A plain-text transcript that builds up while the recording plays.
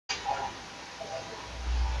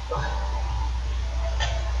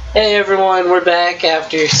Hey everyone, we're back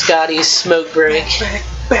after Scotty's smoke break.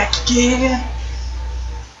 Back again.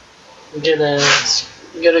 I'm gonna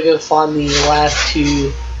go find the last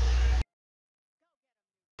two.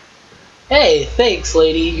 Hey, thanks,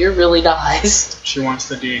 lady. You're really nice. She wants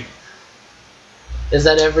the D. Is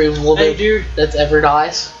that every woman Hey, dude. that's ever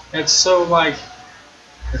nice? It's so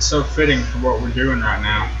fitting for what we're doing right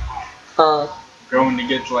now. Huh? Going to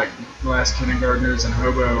get like the last kindergartners and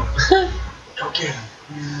hobo. Go get him.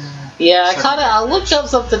 Yeah, I looked up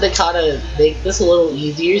something to kind of make this a little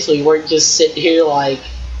easier, so we weren't just sitting here like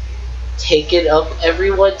taking up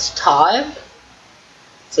everyone's time.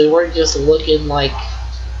 So we weren't just looking like.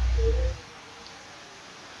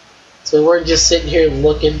 So we weren't just sitting here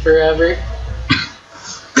looking forever.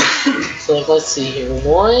 So let's see here.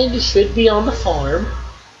 One should be on the farm.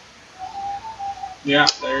 Yeah,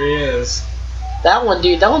 there he is. That one,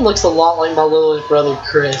 dude, that one looks a lot like my littlest brother,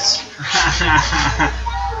 Chris.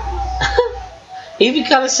 He even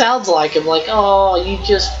kind of sounds like him, like, oh, you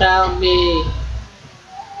just found me.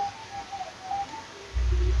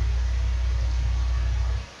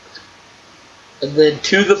 And then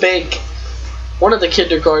to the bank. One of the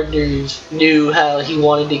kindergartners knew how he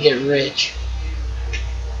wanted to get rich.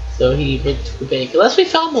 So he went to the bank. Unless we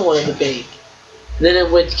found the one in the bank. Then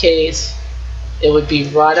in which case, it would be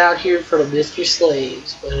right out here in front of Mr.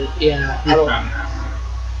 Slaves. But yeah, I don't.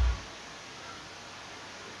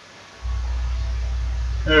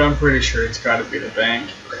 I'm pretty sure it's got to be the bank.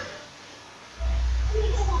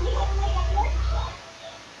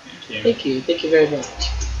 Thank you very much.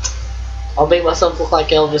 I'll make myself look like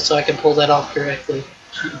Elvis so I can pull that off correctly.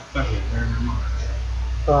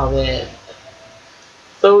 Oh man.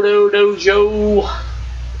 Photo Dojo.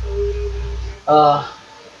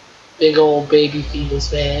 Big old baby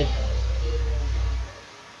fetus man.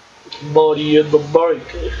 Money in the bank.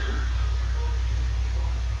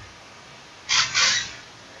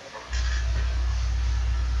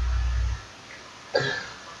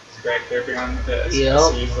 He's back there behind the desk. Yep.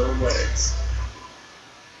 I see his little legs.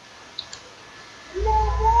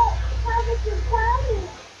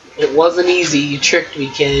 It wasn't easy, you tricked me,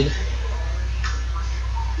 kid.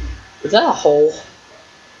 Is that a hole?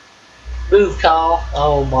 Move, Kyle.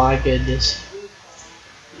 Oh my goodness.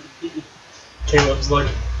 Caleb's like,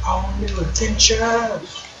 oh, new attention.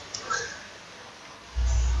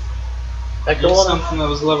 There's something that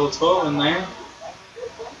was level 12 in there.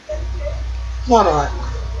 Why not?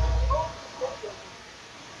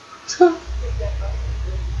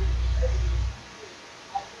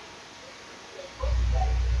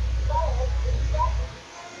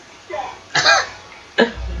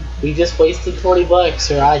 We just wasted 20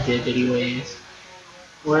 bucks, or I did anyways.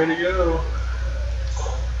 Way to go.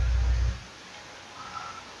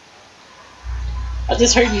 I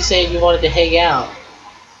just heard you saying you wanted to hang out.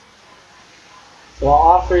 So I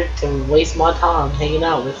offered to waste my time hanging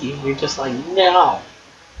out with you. You're just like, no.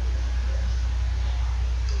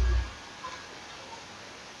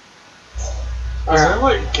 Is there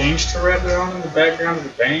like gangster rap on in the background of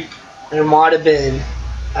the bank? There might have been.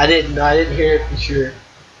 I didn't hear it for sure.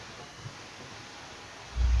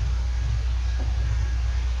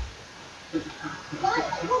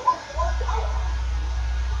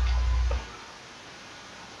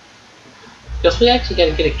 Guess we actually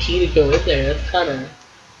gotta get a key to go in there. That's kinda...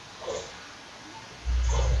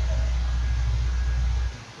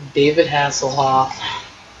 David Hasselhoff.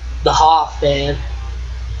 The Hoff, man.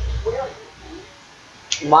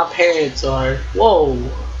 My parents are...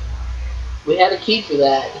 Whoa! We had a key for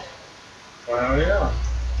that. Well, yeah.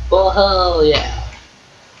 Well, hell yeah.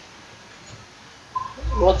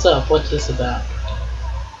 What's up? What's this about?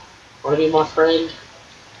 Wanna be my friend?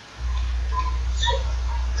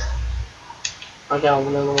 I got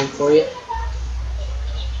another one for you.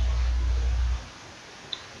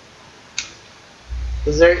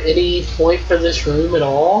 Is there any point for this room at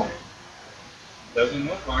all? Doesn't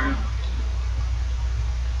look like it.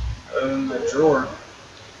 Other than the drawer.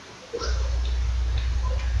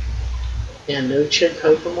 Yeah, no chick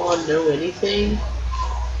Pokemon, no anything.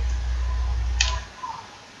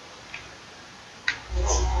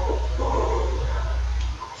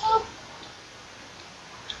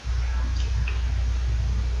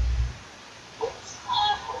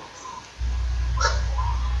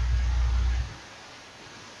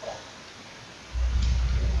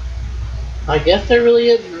 I guess there really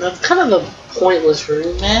is. That's kind of a pointless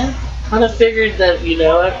room, man. Kind of figured that, you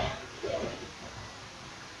know,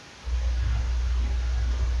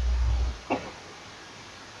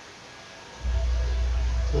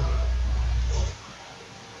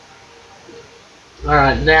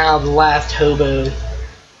 Alright, now the last hobo.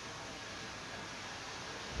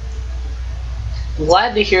 I'm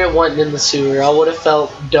glad to hear it wasn't in the sewer. I would have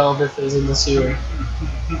felt dumb if it was in the sewer.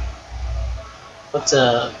 What's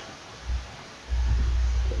up?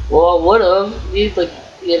 Well, I would have.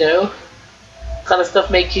 You know, kind of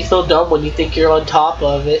stuff makes you feel dumb when you think you're on top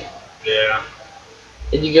of it. Yeah.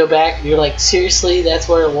 And you go back and you're like, seriously, that's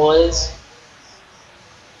where it was?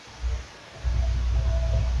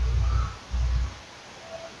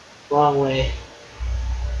 Wrong way.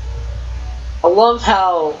 I love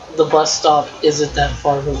how the bus stop isn't that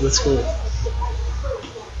far from the school.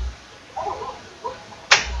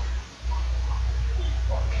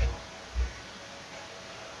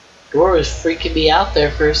 Door was freaking me out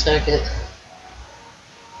there for a second.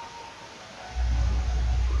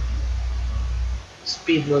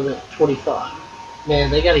 Speed limit 25.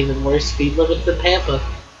 Man, they got even worse speed limits than Pampa.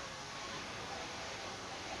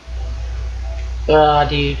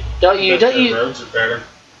 Dude. Don't you? The roads are better.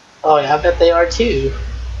 Oh yeah, I bet they are too.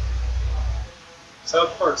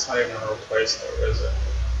 South Park's not even a real place though, is it?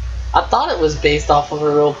 I thought it was based off of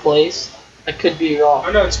a real place. I could be wrong.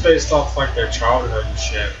 I know it's based off like their childhood and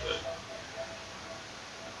shit,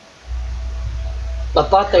 but I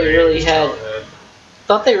thought they really had.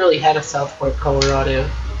 Thought they really had a South Park, Colorado.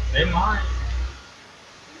 They might.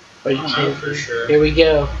 Are you I don't know kidding for me? sure. Here we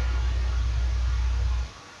go.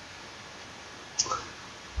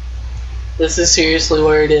 This is seriously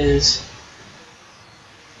where it is.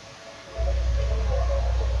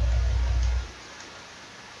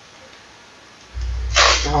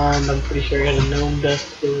 I'm pretty sure I got a gnome dust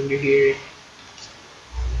cylinder here.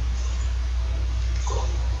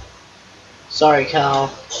 Sorry, Kyle.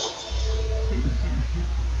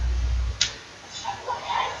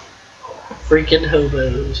 Freaking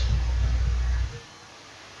hobos.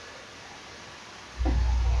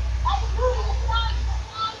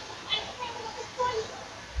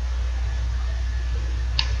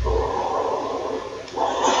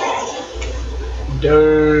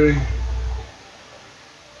 Dang.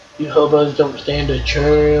 You hobos don't stand a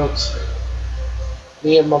chance.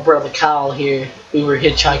 Me and my brother Kyle here, we were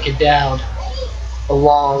hitchhiking down a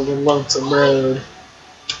long and lonesome road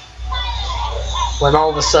when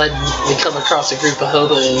all of a sudden we come across a group of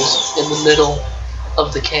hobos in the middle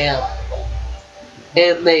of the camp.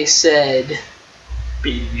 And they said,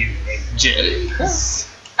 B-U-N-J-S.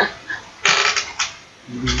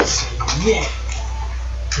 Yeah.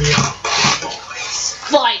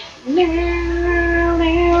 fight!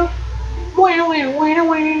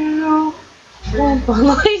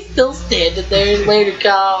 He's still standing there later,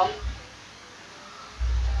 Kyle.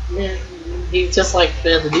 Man, he's just like,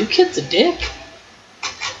 man, the new kid's a dick.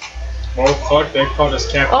 Well, fuck, they called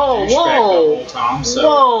us Captain Oh, Douchebag the whoa! whole time, so...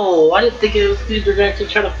 Whoa! I didn't think it was dudes were actually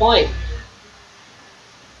trying to fight.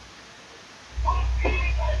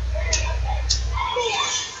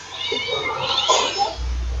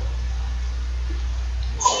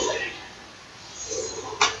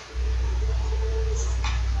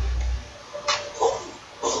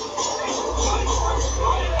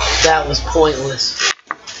 That was pointless.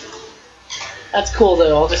 That's cool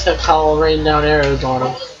though, I'll just have Kyle rain down arrows on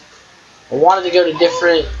him. I wanted to go to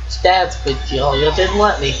different stats, but y'all didn't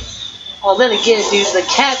let me. Oh, then again, dude, the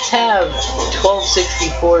cats have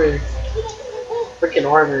 1264 freaking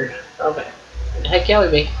armor. Okay. Heck yeah,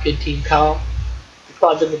 we make a good team, Kyle. You've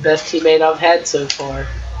probably been the best teammate I've had so far.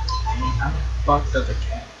 How the fuck does a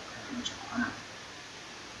cat have much armor?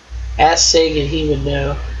 Ask Sagan, he would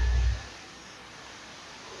know.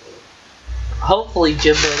 Hopefully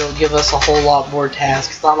Jimbo will give us a whole lot more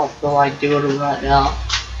tasks. I don't feel like doing them right now.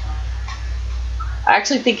 I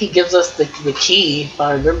actually think he gives us the key, if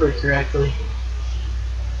I remember correctly.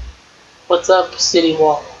 What's up, City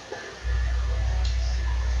Walk?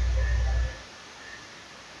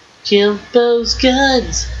 Jimbo's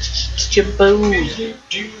guns! Jimbo's!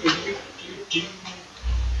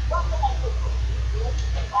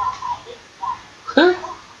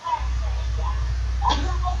 Huh?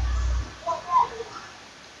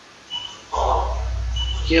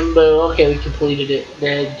 Jimbo, okay, we completed it.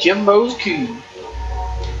 Now, Jimbo's Cube.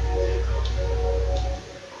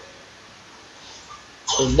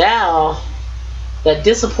 So now, that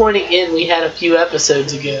disappointing end we had a few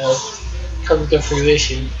episodes ago comes to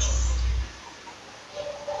fruition.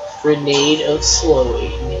 Grenade of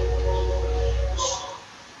Slowing.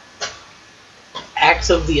 Acts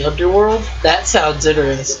of the Underworld? That sounds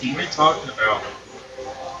interesting. What are you talking about?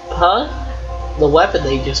 Huh? The weapon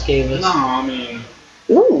they just gave us. No, I mean...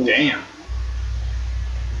 Ooh. Damn.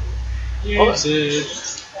 Use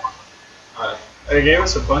it. They gave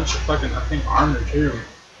us a bunch of fucking, I think, armor too.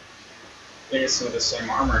 I think it's some of the same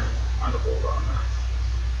armor. Underworld armor.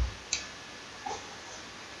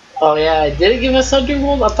 Oh yeah, did it give us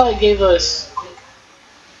Underworld? I thought it gave us.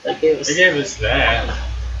 That gave us. They gave us that.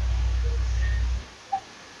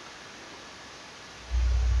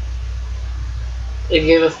 It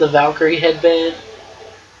gave us the Valkyrie headband.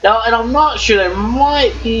 Now, and I'm not sure there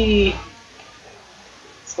might be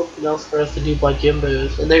something else for us to do by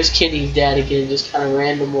Jimbo's. And there's Kenny's dad again, just kind of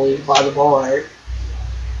randomly by the bar.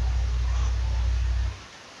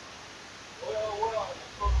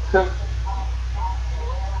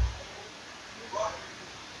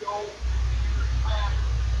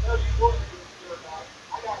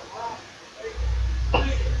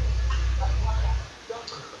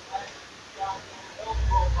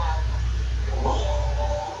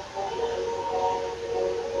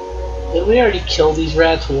 Did we already kill these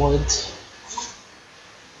rats once?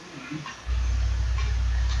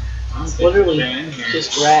 It's literally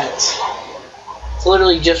just rats. It's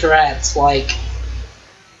literally just rats, like...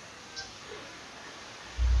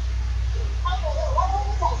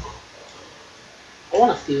 I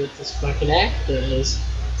want to see what this fucking act does.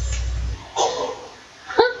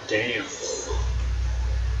 Damn.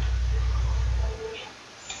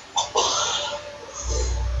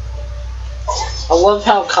 I love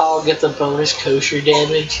how Kyle gets a bonus kosher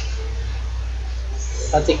damage.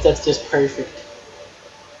 I think that's just perfect.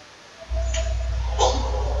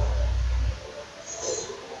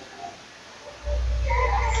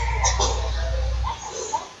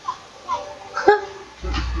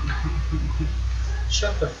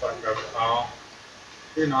 Shut the fuck up, Kyle.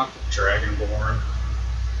 You're not the Dragonborn.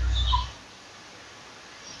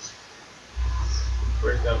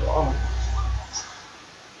 Break that wall.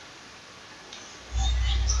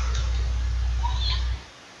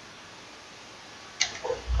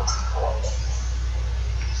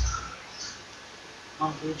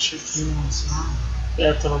 I'll do shit you want, son.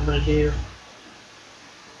 That's what I'm gonna do.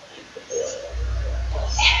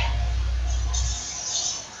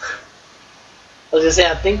 I was gonna say,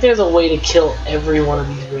 I think there's a way to kill every one of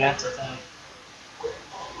these rats without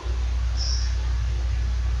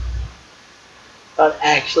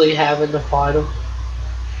actually having to fight them.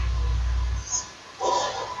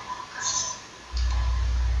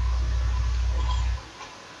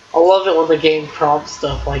 I love it when the game prompts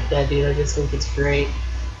stuff like that, dude. I just think it's great.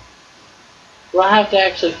 Do I have to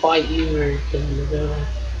actually fight you, or can you go?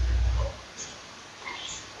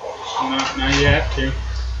 Now you have to.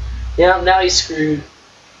 Yeah, now he's screwed.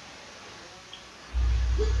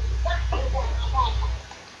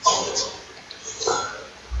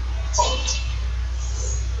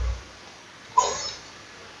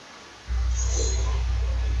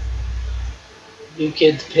 New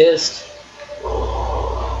kid's pissed.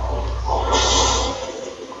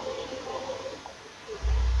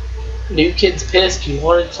 New kid's pissed. You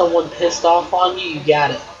wanted someone pissed off on you, you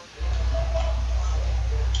got it.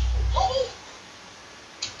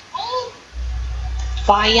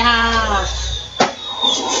 Fire!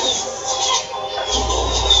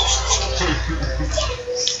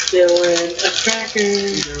 Stealing a cracker.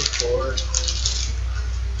 Go for it.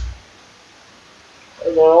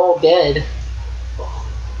 And they're all dead.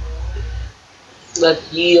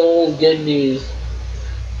 That's ye old good news.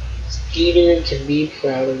 Skeeter can be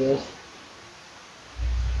proud of us.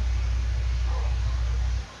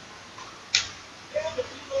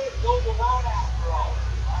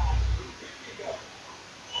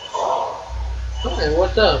 Hey,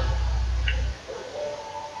 what's up?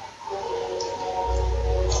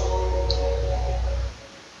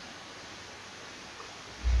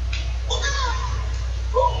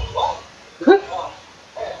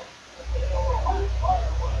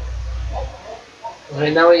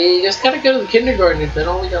 Right now, you just gotta go to the kindergarten if they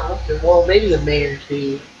only got up there. Well, maybe the mayor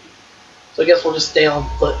too. So I guess we'll just stay on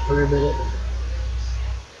foot for a minute.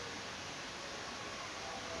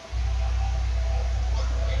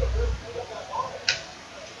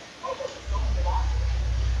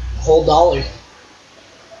 Whole $1.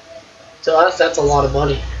 To us, that's a lot of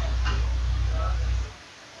money.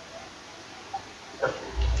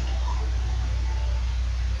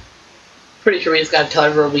 Pretty sure we just gotta tell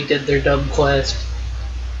everyone we did their dumb quest.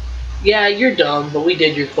 Yeah, you're dumb, but we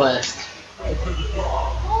did your quest.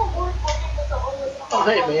 Oh,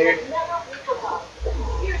 hey, Mayor.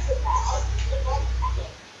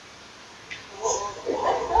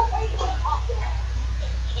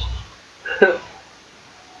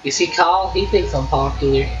 You see Kyle? He thinks I'm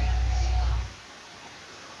popular.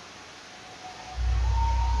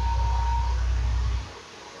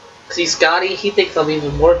 See Scotty? He thinks I'm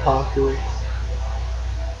even more popular.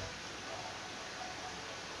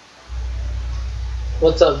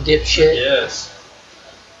 What's up, dipshit? Yes.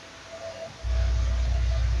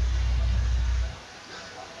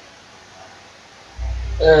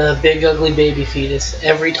 Big ugly baby fetus.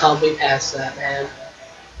 Every time we pass that, man.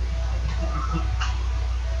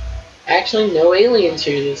 Actually, no aliens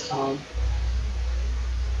here this time.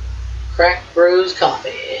 Crack Bros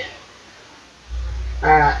coffee.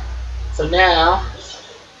 Alright. So now,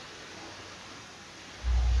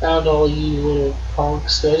 found all you little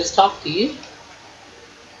punks. So I just talk to you?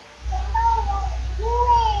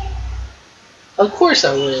 Of course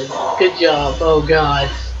I would. Good job. Oh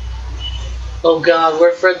god. Oh god,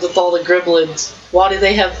 we're friends with all the gremlins. Why do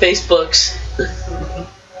they have Facebooks?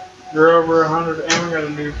 You're over 100 and we got a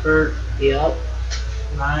new perk. Yep.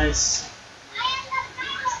 Nice.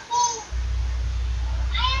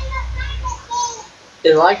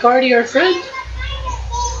 Is Ike already our friend?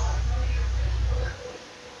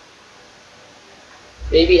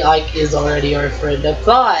 Maybe Ike is already our friend. I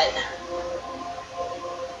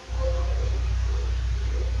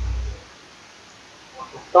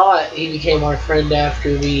thought he became our friend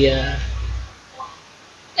after we,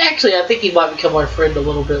 Actually, I think he might become our friend a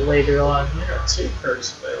little bit later on. We got 2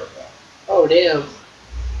 perks available. Oh, damn.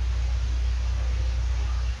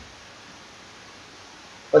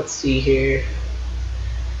 Let's see here.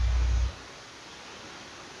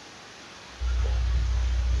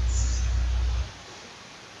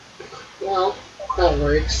 Well, that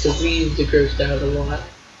works, because we use the grossed out a lot.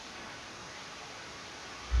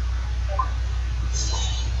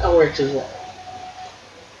 That works as well.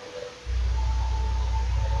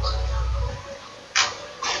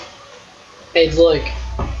 Hey, look.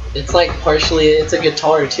 It's like partially, it's a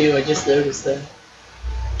guitar too, I just noticed that.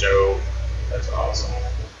 Dope. That's awesome.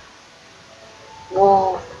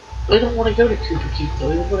 Well, we don't want to go to Cooper Keep though,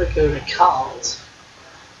 we want to go to Kyle's.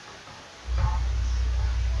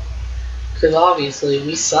 Because obviously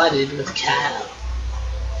we sided with Kyle.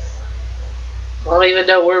 I don't even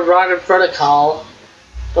know we're right in front of Kyle.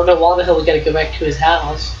 Don't know why the hell we gotta go back to his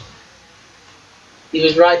house. He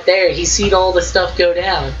was right there, he's seen all the stuff go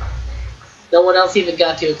down. No one else even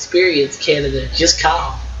got to experience Canada, just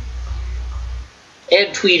Kyle.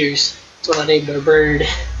 And Tweeters. That's what I named our bird.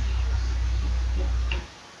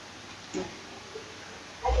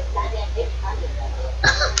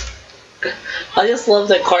 I just love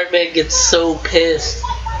that Cartman gets so pissed.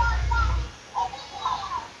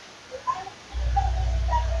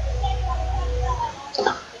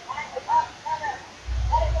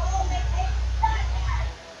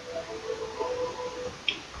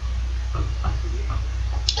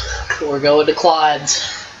 We're going to Clyde's.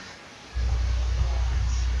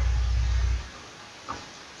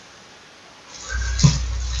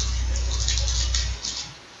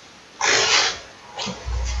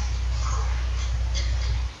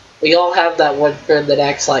 We all have that one friend that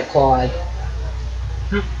acts like Clyde.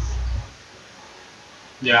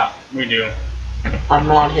 Yeah, we do. I'm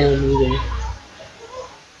not him either.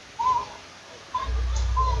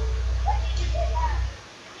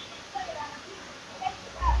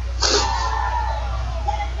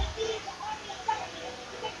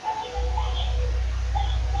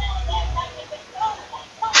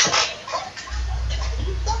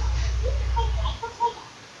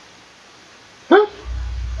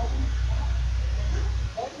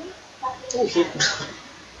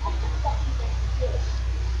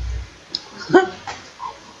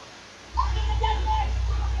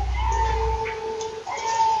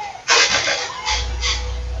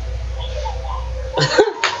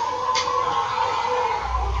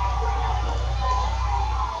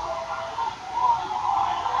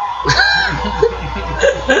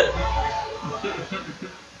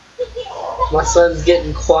 My son's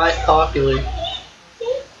getting quite popular.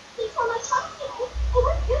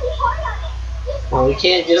 Well, we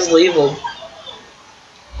can't just leave him.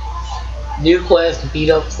 New quest, beat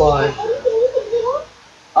up Clyde.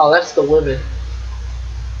 Oh, that's the women.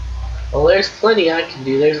 Well, there's plenty I can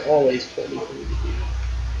do. There's always plenty for me to do.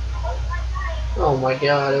 Oh my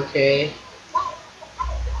god, okay.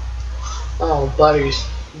 Oh, Butters.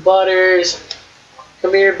 Butters!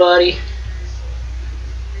 Come here, buddy.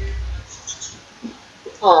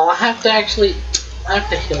 Oh, I have to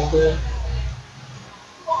heal him.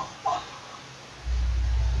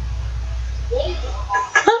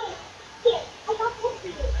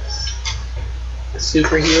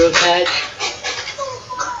 Superhero patch.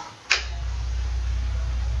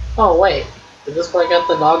 Oh wait, is this what I got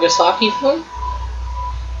the Nagasaki for?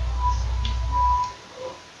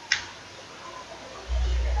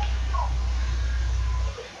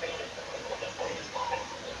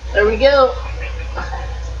 There we go.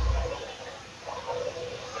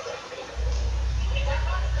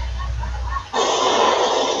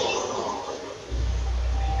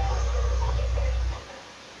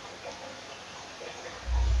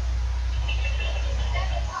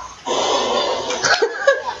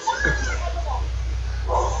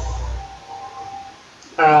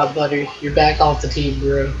 Butter. You're back off the team,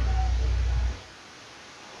 bro.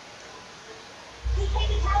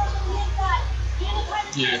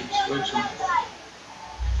 Yeah, switch him.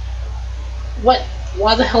 What?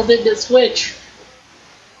 Why the hell didn't it switch?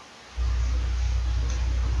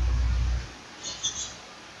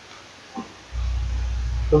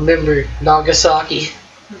 Remember, Nagasaki.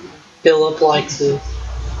 Philip likes it.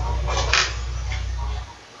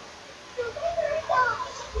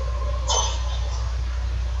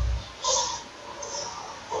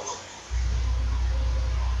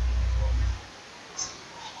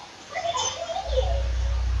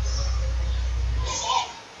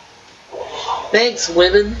 Thanks,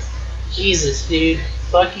 women. Jesus, dude.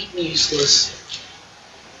 Fucking useless.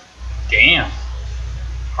 Damn.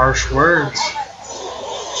 Harsh words.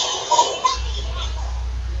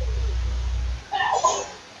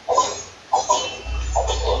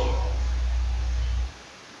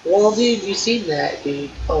 Well, dude, you seen that, dude.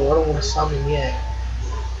 Oh, I don't want to summon yet.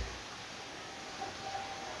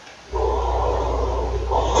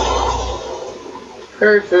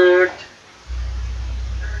 Perfect.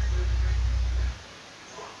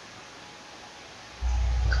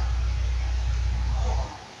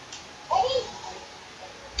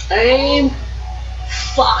 Aim.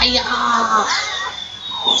 Fire.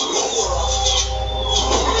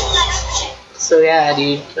 So yeah,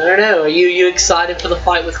 dude. I don't know. Are you excited for the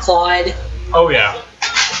fight with Clyde? Oh yeah.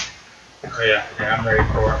 Oh yeah. Yeah, I'm ready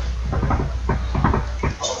for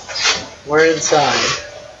it. We're inside.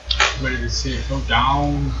 Ready to see it go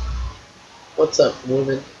down. What's up,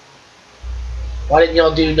 woman? Why didn't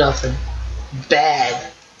y'all do nothing?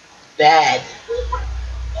 Bad. Bad.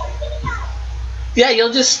 Yeah,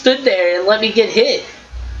 y'all just stood there and let me get hit.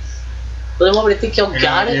 Really want me to think y'all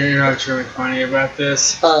got it? You know what's really funny about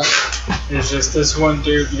this? It's just this one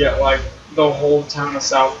dude got like the whole town of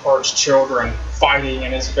South Park's children fighting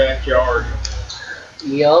in his backyard.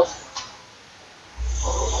 Yup.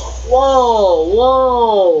 Whoa,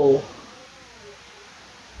 whoa.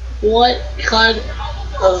 What kind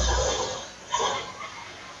of...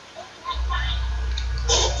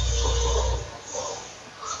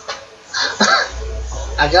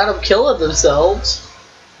 I got them killing themselves.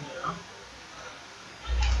 Yeah.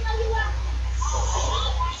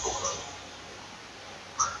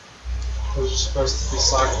 Those are supposed to be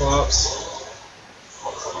Cyclops.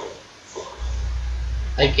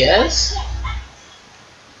 I guess?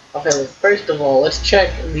 Okay, well, first of all, let's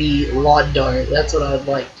check the lawn dart. That's what I'd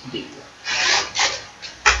like to do.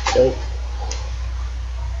 Nope.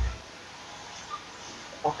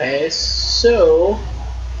 Okay, so...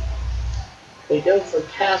 we know from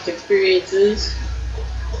past experiences.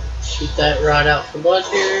 Shoot that rod out from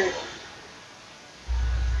under.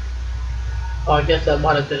 Oh, I guess that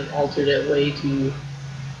might have been an alternate way to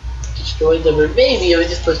destroy them, or maybe I was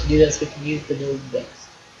just supposed to do that so we can use the gnome best.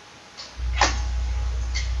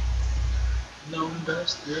 Gnome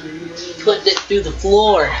best. Putting it through the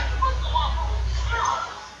floor.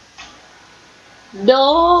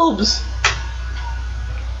 Gnomes!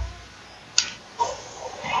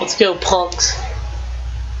 Let's go, punks.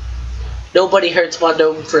 Nobody hurts my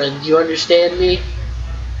gnome friend. You understand me?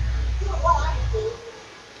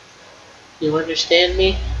 You understand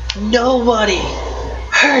me? Nobody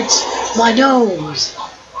hurts my gnomes.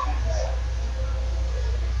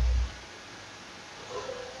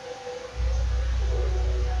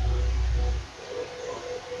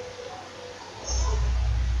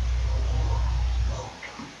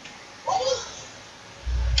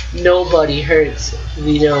 Nobody hurts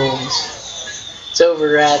the gnomes. It's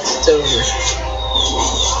over, rats. It's over.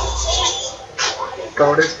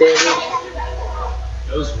 Bonus damage.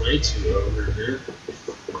 That was way too over, dude.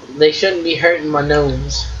 They shouldn't be hurting my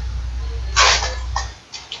gnomes.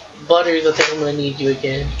 Butters, I think I'm gonna need you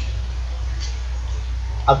again.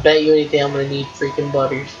 I bet you anything I'm gonna need freaking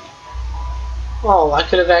Butters. Oh, I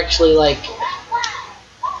could have actually, like...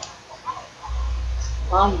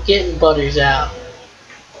 I'm getting Butters out.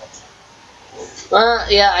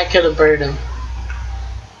 Yeah, I could have burned him.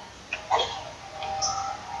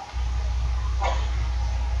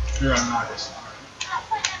 You're not as smart.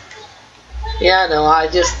 Yeah, no, I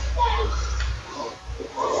just...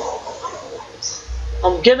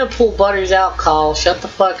 I'm gonna pull Butters out, Carl. Shut the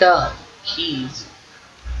fuck up. Jeez.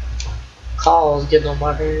 Carl's getting on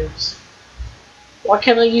my nerves. Why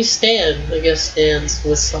can't I use Stan? I guess Stan's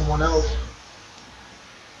with someone else.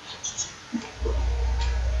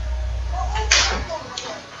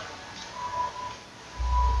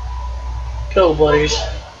 Go, Butters.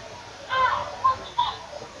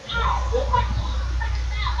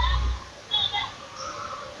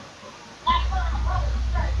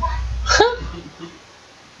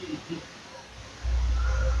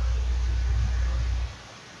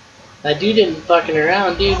 That dude isn't fucking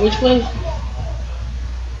around, dude. Which way?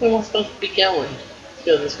 Where am I supposed to be going? Let's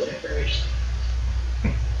go this way first.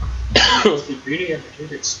 The beauty of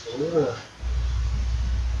it, explore.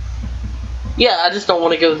 Yeah, I just don't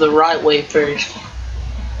want to go the right way first.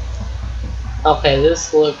 Okay,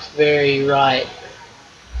 this looks very right.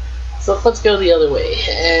 So let's go the other way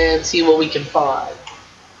and see what we can find.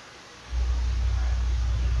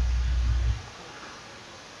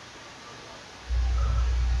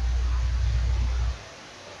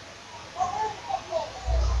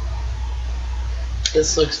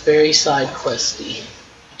 This looks very side questy,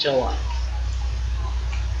 which I like.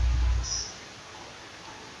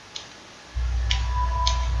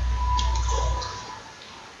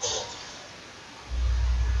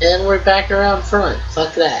 And we're back around front.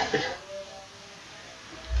 Fuck that.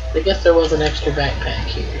 I guess there was an extra backpack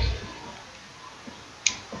here.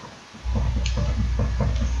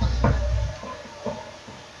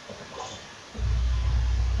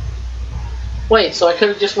 Wait, so I could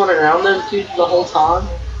have just went around those dudes the whole time?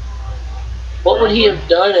 What would he have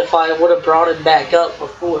done if I would have brought him back up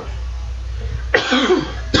before?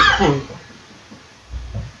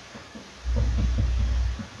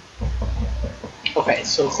 Okay,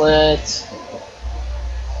 so let's...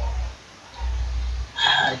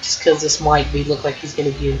 just because this might look like he's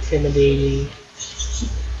going to be intimidating.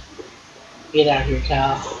 Get out here,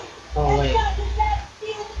 Kyle. Oh, wait.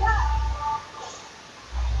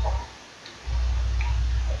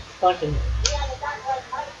 Fucking...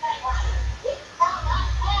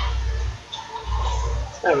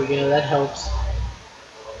 There we go, that helps.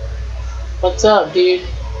 What's up, dude?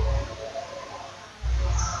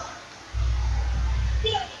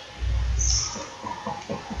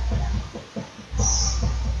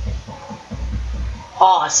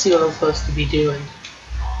 Oh, I see what I'm supposed to be doing.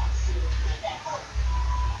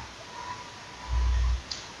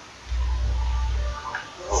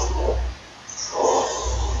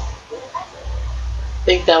 I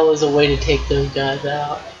think that was a way to take those guys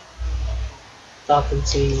out. Stop them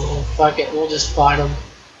seeing me. Fuck it, we'll just fight them.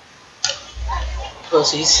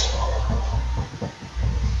 Pussies.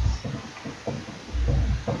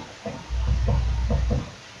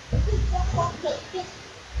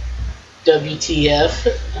 WTF.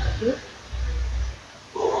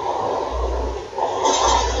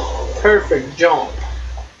 Perfect jump.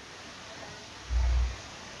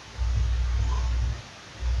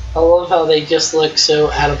 I love how they just look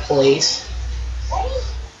so out of place.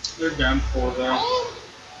 They're done for though,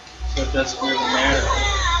 so it doesn't really matter.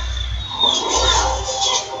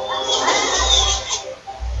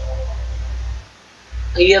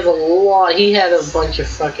 He has a lot. He had a bunch of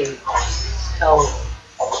fucking health.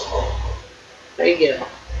 There you go.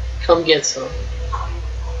 Come get some.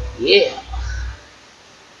 Yeah.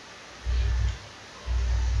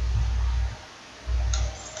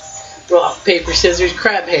 Rock, paper, scissors,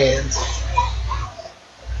 crab hands.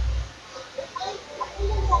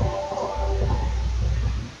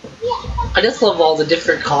 I just love all the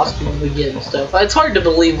different costumes we get and stuff. It's hard to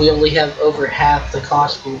believe we only have over half the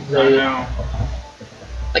costumes. I know.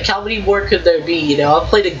 Like, how many more could there be? You know, I've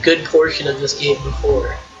played a good portion of this game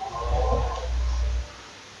before.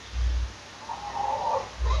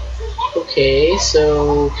 Okay,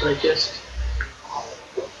 so can I just...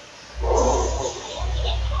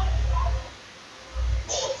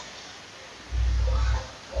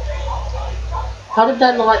 How did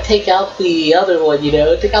that not take out the other one, you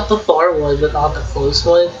know? It took out the far one, but not the close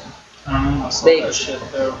one. I don't know, I saw that shit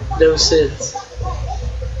though. No sense.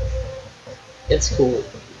 It's cool.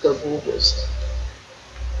 Because we'll just...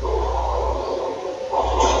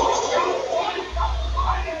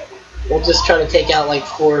 We'll just try to take out like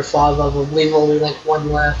 4 or 5 of them, leave only like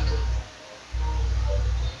 1 left.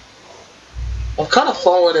 I've kind of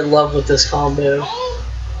fallen in love with this combo.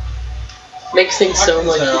 Makes things so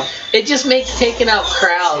much... It just makes taking out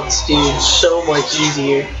crowds, dude, so much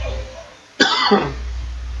easier.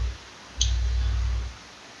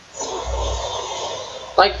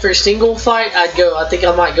 Like for single fight, I think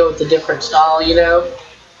I might go with a different style, you know?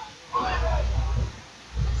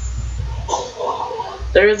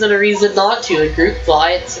 There isn't a reason not to. In group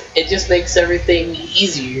fights, it just makes everything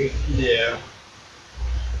easier. Yeah.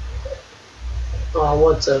 Oh,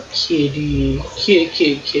 what's up, kitty?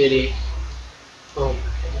 Kitty. Oh,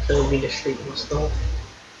 I don't mean to shriek myself.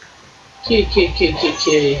 Kitty.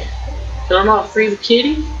 Can I not free the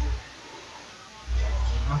kitty?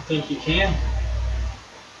 I think you can.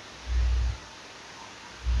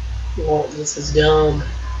 Well, this is dumb.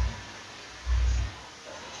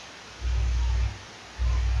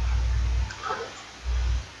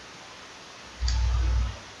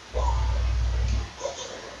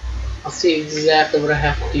 I'll see exactly what I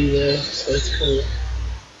have to do though, so it's cool.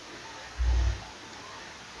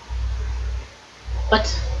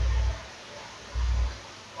 What?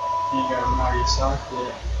 You got a naughty sock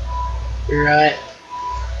yet. You're right.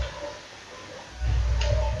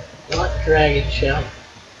 Not Dragon Shout.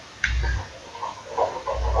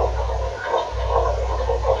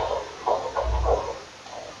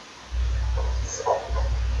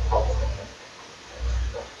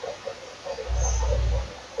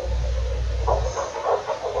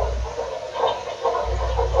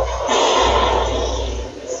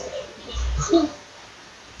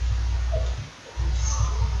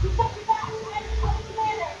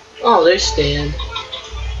 Oh, there's Stan.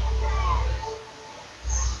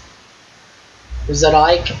 Was that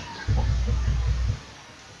Ike?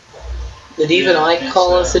 Did even Yeah, I Ike think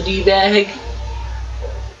call so. us a D-bag?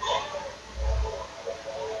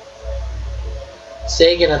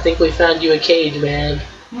 Sagan, I think we found you a cage, man.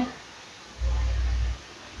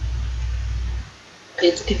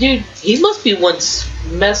 It's, dude, he must be one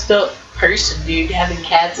messed up person, dude, having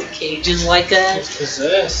cats in cages like that. It's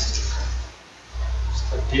possessed. It's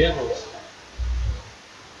the devil.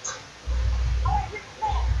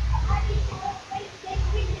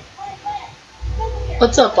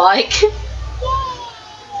 What's up, Ike?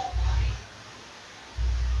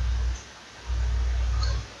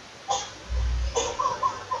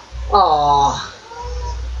 Aww.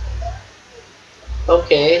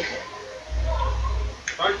 Okay.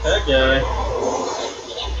 Fuck that guy.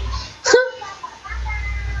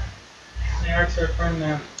 Yeah, Art's our friend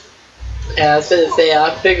now. Yeah, I was gonna say,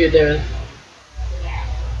 I figured there.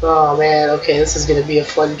 Oh man, okay, this is gonna be a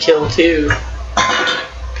fun kill too.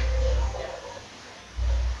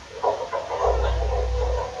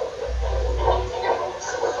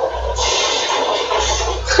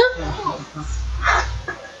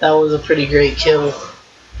 That was a pretty great kill.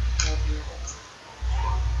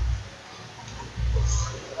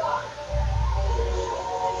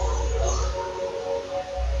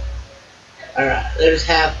 Alright, there's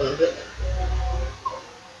half of it.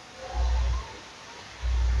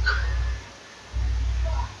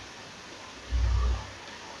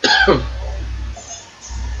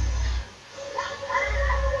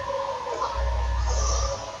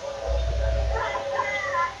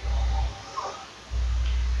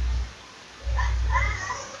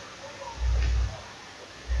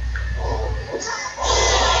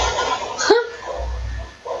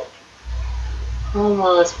 How am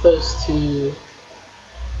I supposed to...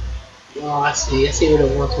 Oh, I see what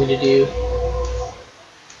it wants me to do.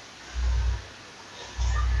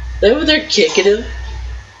 They were there kicking him.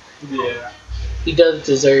 Yeah. He does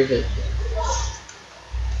deserve it.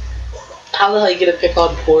 How the hell are you gonna pick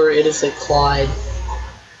on poor innocent Clyde?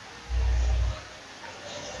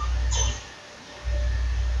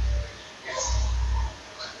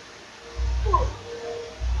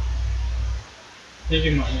 I think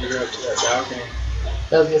you might need to go up to that balcony.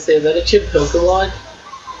 I was gonna say, is that a chip Pokemon?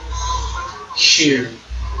 Shoot.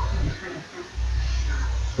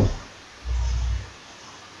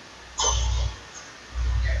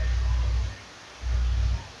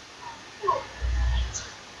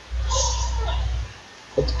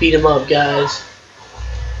 Let's beat him up, guys.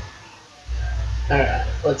 Alright,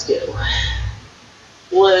 let's go.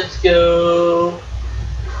 Let's go.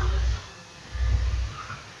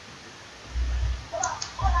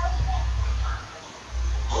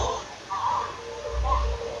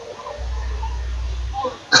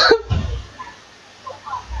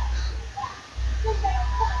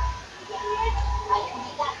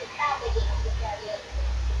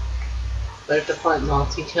 I have to fight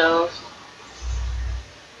multi-cows.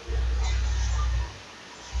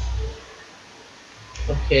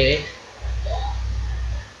 Okay.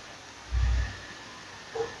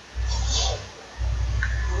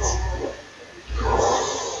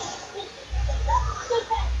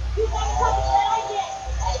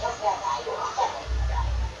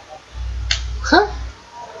 Huh?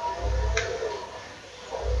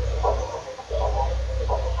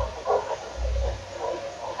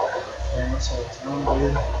 Damn, what's all the time,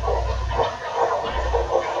 dude?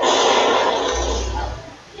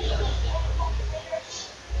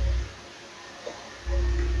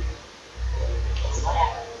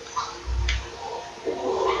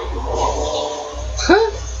 Huh?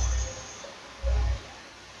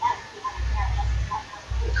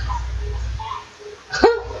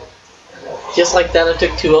 Just like that, I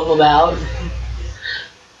took two of them out.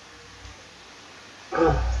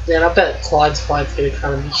 Man, I bet Clyde's fight's gonna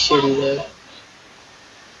kind of be shitty though.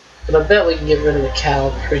 But I bet we can get rid of the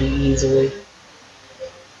cow pretty easily.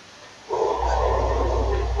 Oh,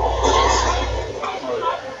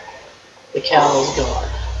 Cal's gone.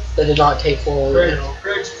 That did not take long at all.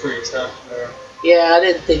 Craig's pretty tough though. Yeah, I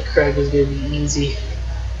didn't think Craig was gonna be easy.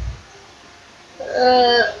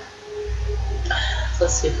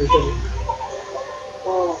 Let's see if we can.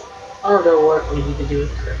 Well, I don't know what we need to do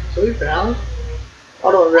with Craig. Can we rally? I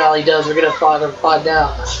don't know what rally does. We're gonna find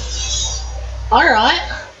out. Alright.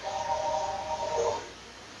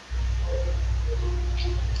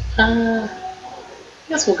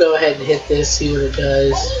 Guess we'll go ahead and hit this, see what it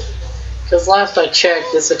does. Because last I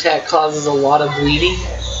checked, this attack causes a lot of bleeding.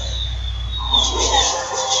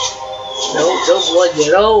 Nope, no blood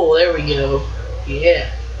yet. Oh, there we go. Yeah.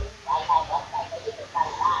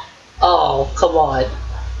 Oh, come on.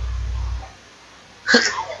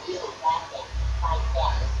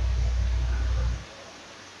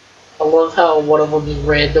 I love how one of them is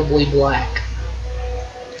randomly black.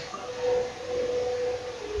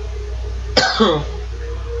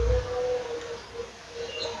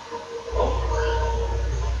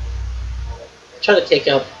 Try to take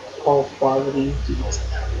out all 5 of these dudes.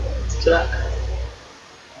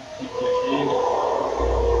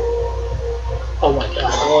 Oh my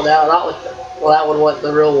god. Oh, now that was, well, that one wasn't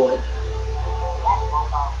the real one.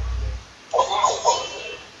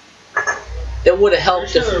 It would have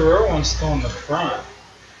helped if the real one's still in the front.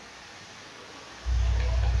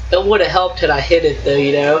 It would have helped had I hit it though,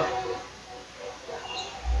 you know.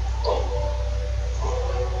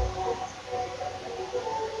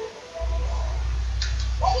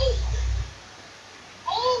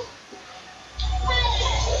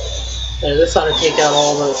 Yeah, this ought to take out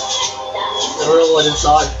all the real one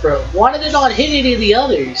inside front. Why did it not hit any of the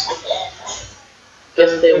others?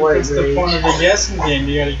 Guess they weren't. That's the point of the guessing game.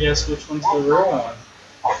 You gotta guess which one's the real one.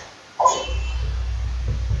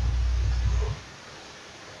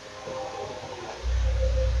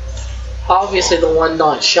 Obviously, the one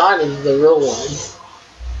not shining is the real one.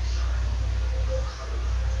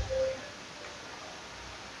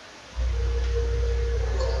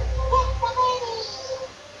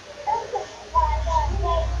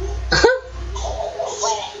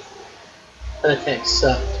 That attack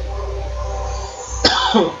sucked.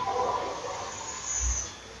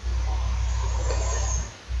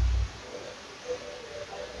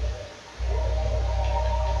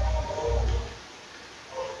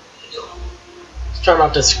 Let's try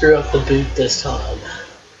not to screw up the boot this time.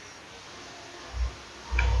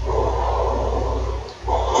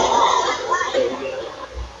 There we go.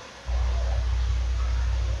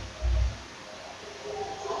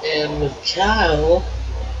 And with Kyle,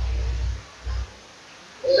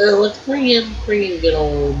 let's bring in good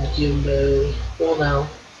old Jimbo. Well, no.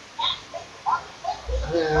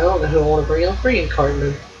 I don't know who I want to bring in. I'll bring in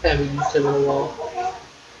Cartman. Haven't used him in a while.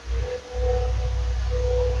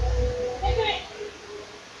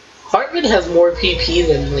 Cartman has more PP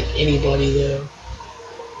than like anybody though.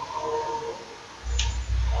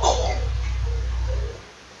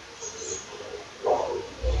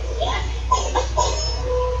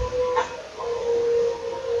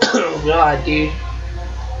 Oh god, dude.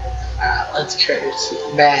 Let's curse.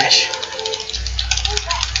 Bash.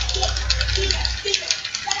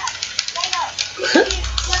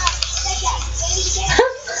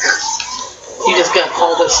 You just got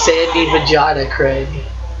called a sandy vagina, Craig.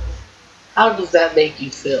 How does that make you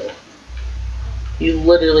feel? You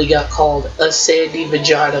literally got called a sandy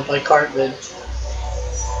vagina by Cartman.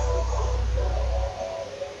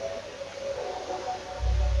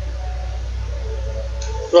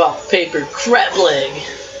 Rock, paper, crab leg.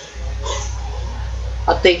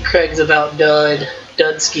 I think Craig's about done.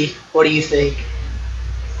 Dunsky, what do you think?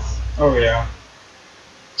 Oh yeah.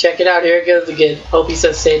 Check it out, here it goes again. Hope he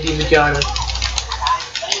says sandy vagina.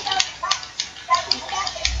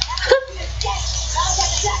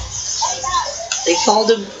 They called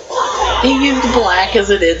him, he used black as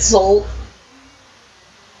an insult.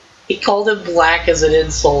 He called him black as an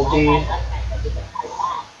insult, dude.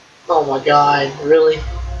 Oh my god, really?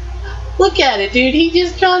 Look at it, dude. He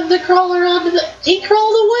just tried to crawl around to the... He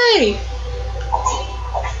crawled away!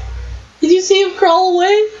 Did you see him crawl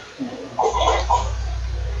away?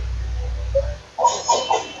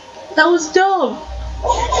 That was dumb.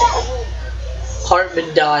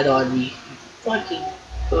 Hartman died on me. Fucking...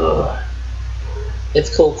 Ugh.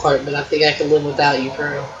 It's cool, Hartman. I think I can live without you,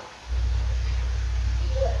 bro.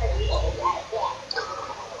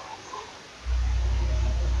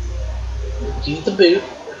 Use the boot.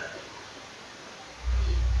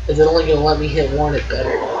 Is it only gonna let me hit one? It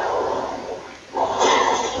better.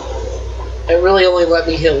 It really only let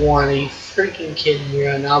me hit one. Are you freaking kidding me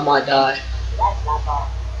right now? I might die.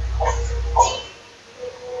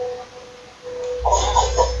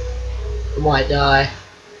 I might die.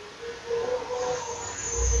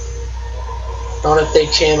 Not if they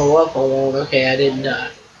channel up, I won't. Okay, I didn't die.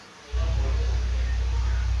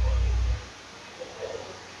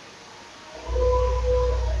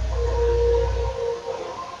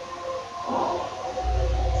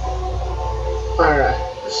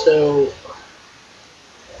 Alright, so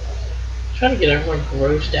trying to get everyone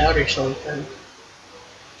grossed out or something.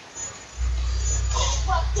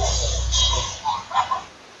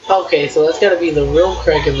 Okay, so that's gotta be the real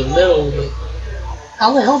Craig in the middle, but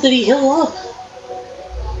how the hell did he heal up?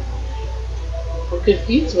 I'm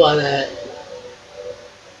confused by that.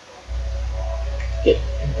 Get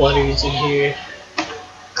Butters in here.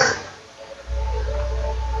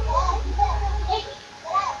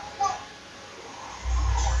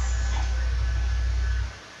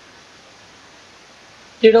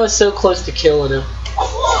 Dude, I was so close to killing him.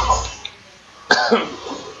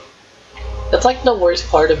 That's like the worst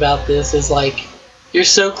part about this is like, you're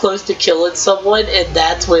so close to killing someone and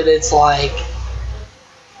that's when it's like...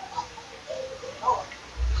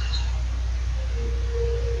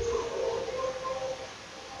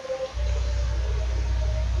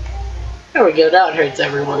 There we go, now it hurts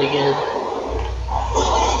everyone again.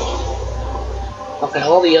 Okay,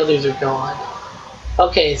 all the others are gone.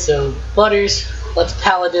 Okay, so, Butters, let's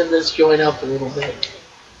paladin this joint up a little bit.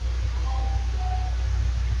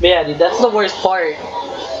 Yeah, dude, that's the worst part.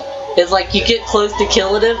 It's like, you get close to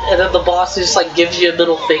killing him, and then the boss just like gives you a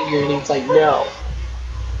middle finger, and he's like, no.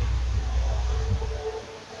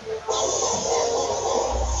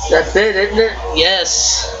 That's it, isn't it?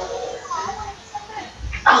 Yes.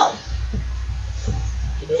 Ow.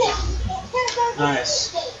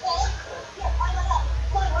 Nice.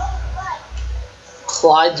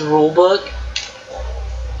 Clyde's rulebook.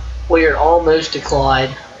 We are almost to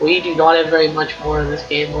Clyde. We do not have very much more of this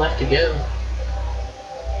game left to go.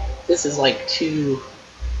 This is like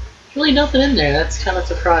really nothing in there. That's kind of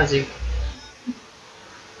surprising.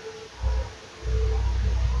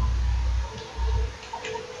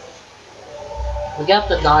 We got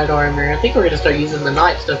the knight armor. I think we're gonna start using the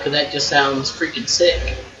knight stuff because that just sounds freaking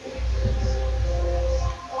sick.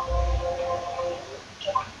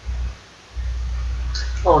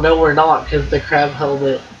 Oh no, we're not, because the crab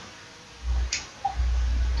helmet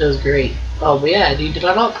does great. Oh, but yeah, dude, did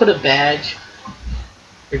I not put a badge?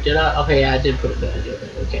 Or did I? Okay, yeah, I did put a badge on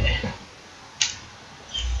it. Okay.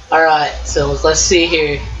 Alright, so let's see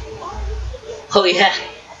here. Oh, yeah.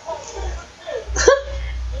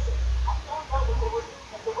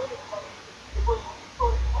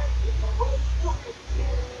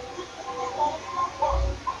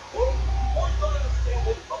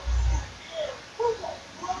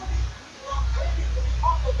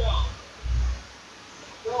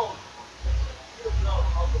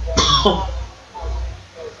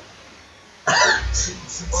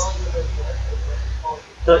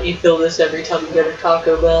 Don't you feel this every time you go to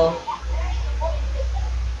Taco Bell?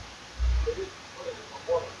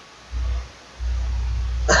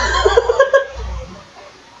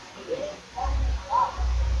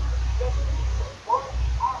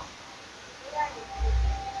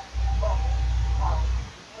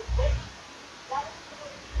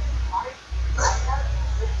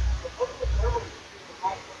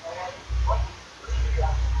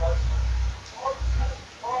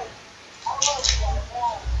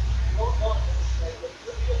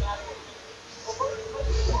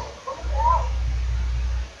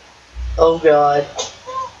 Oh god.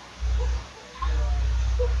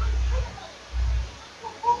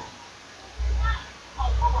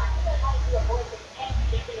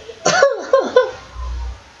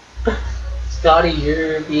 Scotty,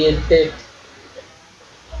 you're being picked.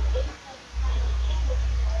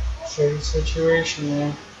 Same situation,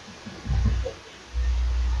 man.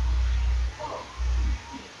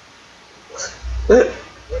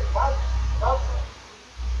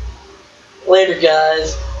 Later,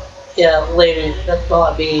 guys. Yeah, later. That's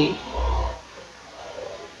not me.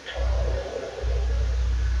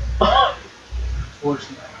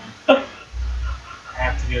 Unfortunately, I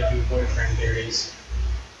have to go do boyfriend duties.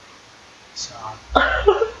 So,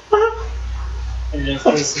 and just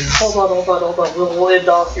listen. Hold on. We'll end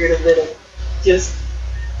off here in a minute. Just...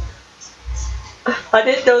 I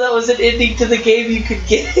didn't know that was an ending to the game you could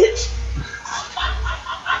get.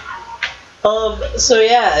 So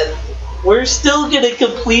yeah, we're still gonna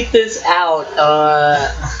complete this out.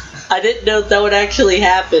 I didn't know that would actually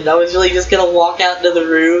happen. I was really just gonna walk out into the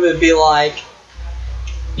room and be like,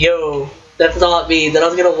 yo, that's not me. Then I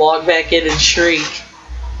was gonna walk back in and shriek.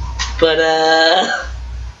 But,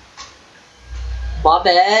 my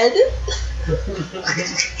bad.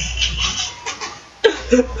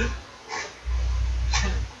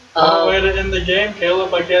 Way to end the game,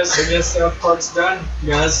 Caleb. I guess South Park's done,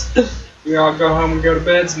 guys. We all go home and go to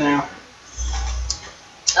beds now.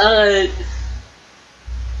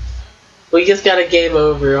 We just got a game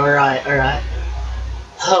over. Alright.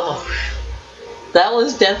 Oh. That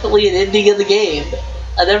was definitely an ending of the game.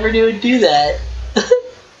 I never knew it'd do that.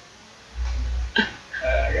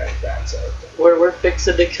 I gotta bounce out. We're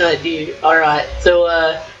fixing to cut, dude. Alright, so,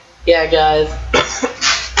 yeah, guys.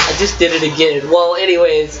 I just did it again. Well,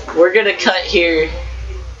 anyways, we're gonna cut here.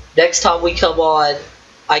 Next time we come on,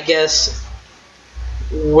 I guess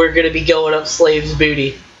we're gonna be going up Slave's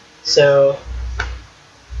booty. So,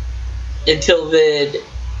 until then,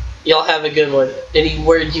 y'all have a good one. Any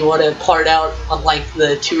words you want to part out on, like,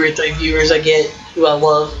 the 2 or 3 viewers I get, who I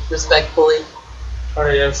love, respectfully?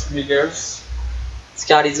 Adios, amigos.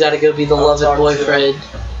 Scotty's got to go be the loving boyfriend.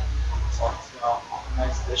 Talk to y'all on the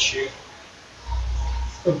next issue.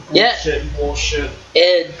 Yeah. Bullshit.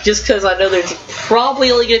 And just because I know there's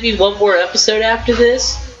probably only going to be one more episode after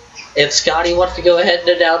this, if Scotty wants to go ahead and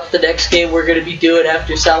announce the next game we're going to be doing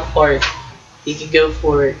after South Park, he can go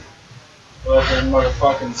for it. Well, then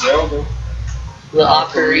motherfucking Zelda. The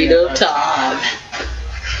Ocarina of Time.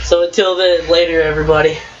 So until then, later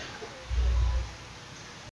everybody.